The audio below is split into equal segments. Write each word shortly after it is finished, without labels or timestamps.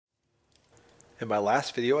In my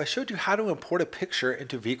last video, I showed you how to import a picture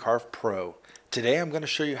into VCarve Pro. Today I'm going to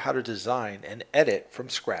show you how to design and edit from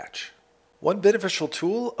scratch. One beneficial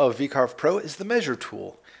tool of VCarve Pro is the Measure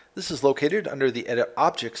tool. This is located under the Edit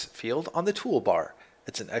Objects field on the toolbar.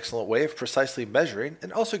 It's an excellent way of precisely measuring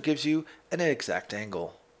and also gives you an exact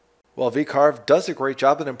angle. While VCarve does a great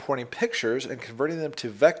job at importing pictures and converting them to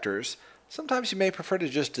vectors, sometimes you may prefer to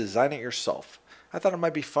just design it yourself. I thought it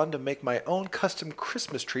might be fun to make my own custom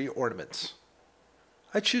Christmas tree ornaments.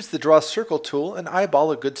 I choose the Draw Circle tool and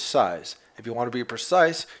eyeball a good size. If you want to be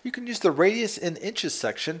precise, you can use the radius in inches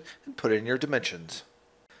section and put in your dimensions.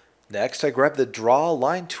 Next, I grab the Draw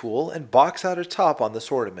Line tool and box out a top on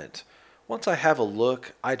this ornament. Once I have a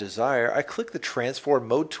look I desire, I click the Transform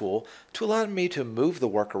Mode tool to allow me to move the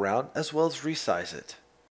work around as well as resize it.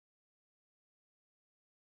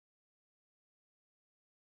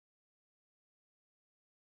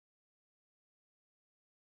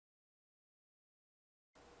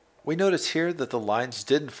 We notice here that the lines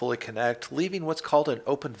didn't fully connect, leaving what's called an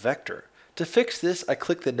open vector. To fix this, I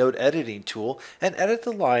click the Node Editing tool and edit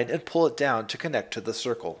the line and pull it down to connect to the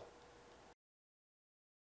circle.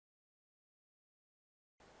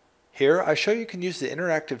 Here, I show you can use the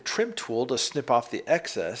interactive trim tool to snip off the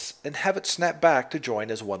excess and have it snap back to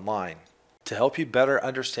join as one line. To help you better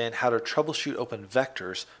understand how to troubleshoot open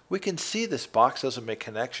vectors, we can see this box doesn't make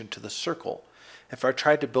connection to the circle. If I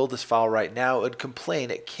tried to build this file right now, it would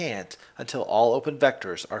complain it can't until all open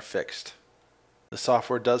vectors are fixed. The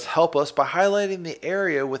software does help us by highlighting the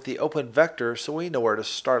area with the open vector so we know where to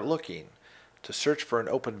start looking. To search for an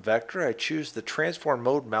open vector, I choose the Transform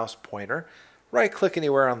Mode mouse pointer, right-click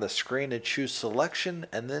anywhere on the screen and choose Selection,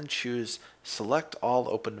 and then choose Select All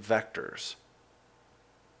Open Vectors.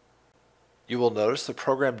 You will notice the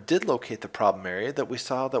program did locate the problem area that we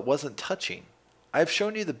saw that wasn't touching. I've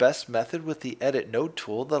shown you the best method with the Edit Node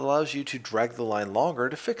tool that allows you to drag the line longer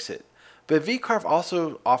to fix it. But VCarve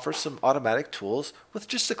also offers some automatic tools with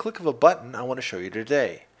just a click of a button I want to show you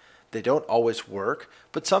today. They don't always work,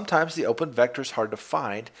 but sometimes the open vector is hard to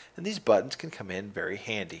find and these buttons can come in very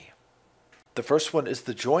handy. The first one is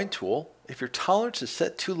the Join tool. If your tolerance is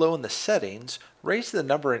set too low in the settings, raise the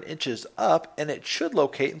number in inches up and it should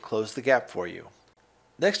locate and close the gap for you.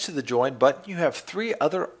 Next to the Join button, you have three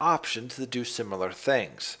other options that do similar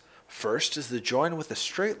things. First is the Join with a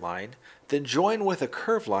straight line, then Join with a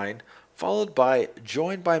curved line, followed by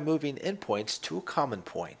Join by moving endpoints to a common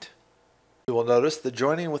point. You will notice the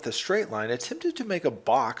joining with a straight line attempted to make a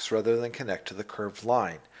box rather than connect to the curved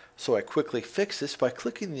line. So I quickly fix this by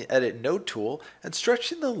clicking the Edit Node tool and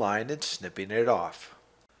stretching the line and snipping it off.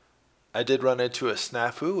 I did run into a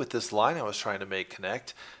snafu with this line I was trying to make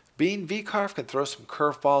connect. Being VCarve can throw some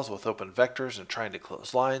curveballs with open vectors and trying to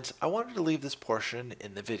close lines, I wanted to leave this portion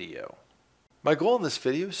in the video. My goal in this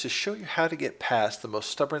video is to show you how to get past the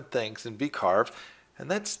most stubborn things in VCarve,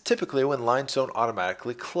 and that's typically when lines don't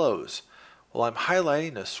automatically close. While I'm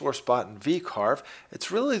highlighting a sore spot in VCarve,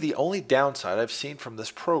 it's really the only downside I've seen from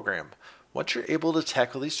this program. Once you're able to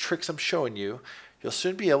tackle these tricks I'm showing you, you'll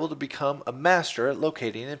soon be able to become a master at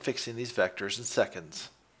locating and fixing these vectors in seconds.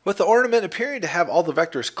 With the ornament appearing to have all the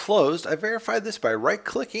vectors closed, I verified this by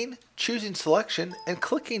right-clicking, choosing Selection, and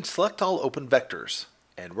clicking Select All Open Vectors.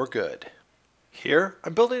 And we're good. Here,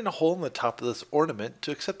 I'm building a hole in the top of this ornament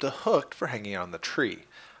to accept a hook for hanging on the tree.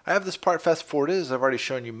 I have this part fast-forwarded as I've already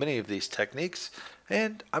shown you many of these techniques,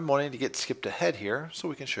 and I'm wanting to get skipped ahead here so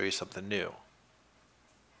we can show you something new.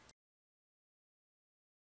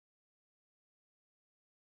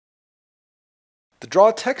 The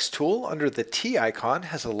Draw Text tool under the T icon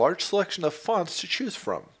has a large selection of fonts to choose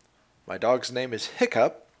from. My dog's name is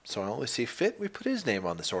Hiccup, so I only see fit we put his name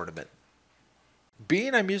on this ornament.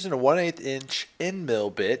 Being I'm using a 1/8 inch end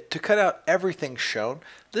mill bit to cut out everything shown,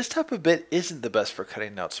 this type of bit isn't the best for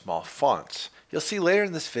cutting out small fonts. You'll see later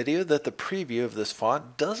in this video that the preview of this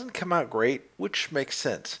font doesn't come out great, which makes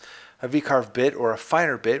sense. A VCarve bit or a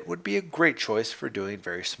finer bit would be a great choice for doing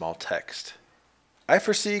very small text. I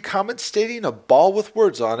foresee comments stating a ball with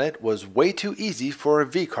words on it was way too easy for a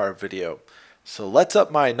VCarve video. So let's up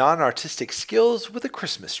my non-artistic skills with a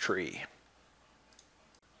Christmas tree.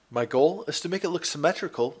 My goal is to make it look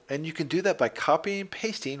symmetrical, and you can do that by copying and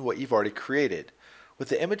pasting what you've already created. With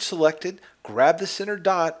the image selected, grab the center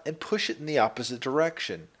dot and push it in the opposite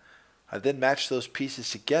direction. I then match those pieces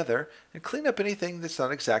together and clean up anything that's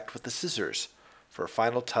not exact with the scissors. For a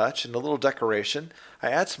final touch and a little decoration,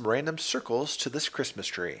 I add some random circles to this Christmas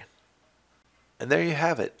tree. And there you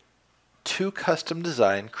have it. 2 custom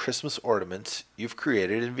designed Christmas ornaments you've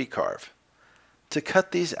created in VCarve. To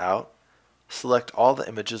cut these out, select all the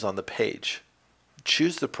images on the page.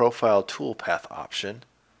 Choose the Profile Toolpath option.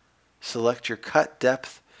 select your cut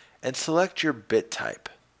depth, and select your bit type.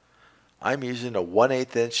 I'm using a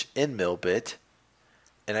 1/8 inch end mill bit,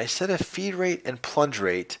 and I set a feed rate and plunge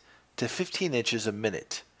rate to 15 inches a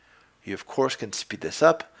minute. You of course can speed this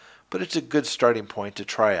up, but it's a good starting point to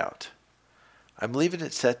try out. I'm leaving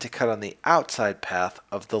it set to cut on the outside path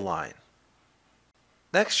of the line.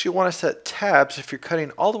 Next, you'll want to set tabs if you're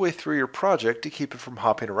cutting all the way through your project to keep it from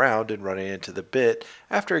hopping around and running into the bit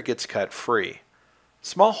after it gets cut free.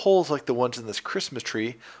 Small holes like the ones in this Christmas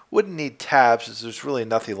tree wouldn't need tabs as there's really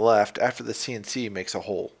nothing left after the CNC makes a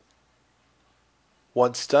hole.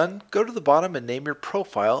 Once done, go to the bottom and name your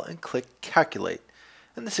profile and click Calculate.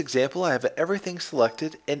 In this example, I have everything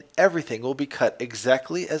selected and everything will be cut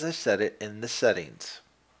exactly as I set it in the settings.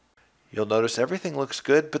 You'll notice everything looks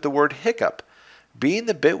good but the word hiccup, being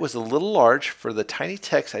the bit was a little large for the tiny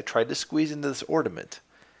text I tried to squeeze into this ornament.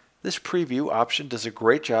 This preview option does a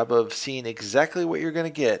great job of seeing exactly what you're going to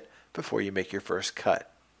get before you make your first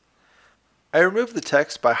cut. I remove the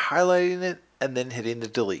text by highlighting it and then hitting the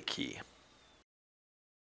delete key.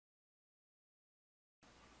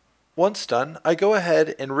 Once done, I go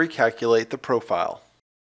ahead and recalculate the profile.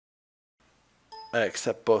 I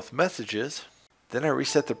accept both messages, then I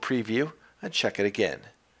reset the preview and check it again.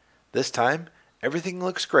 This time, everything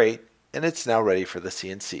looks great and it's now ready for the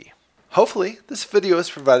CNC. Hopefully, this video has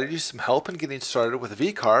provided you some help in getting started with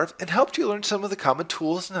VCarve and helped you learn some of the common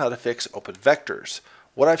tools and how to fix open vectors.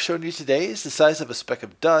 What I've shown you today is the size of a speck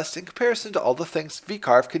of dust in comparison to all the things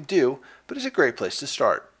VCarve can do, but is a great place to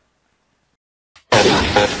start.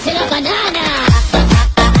 Banana!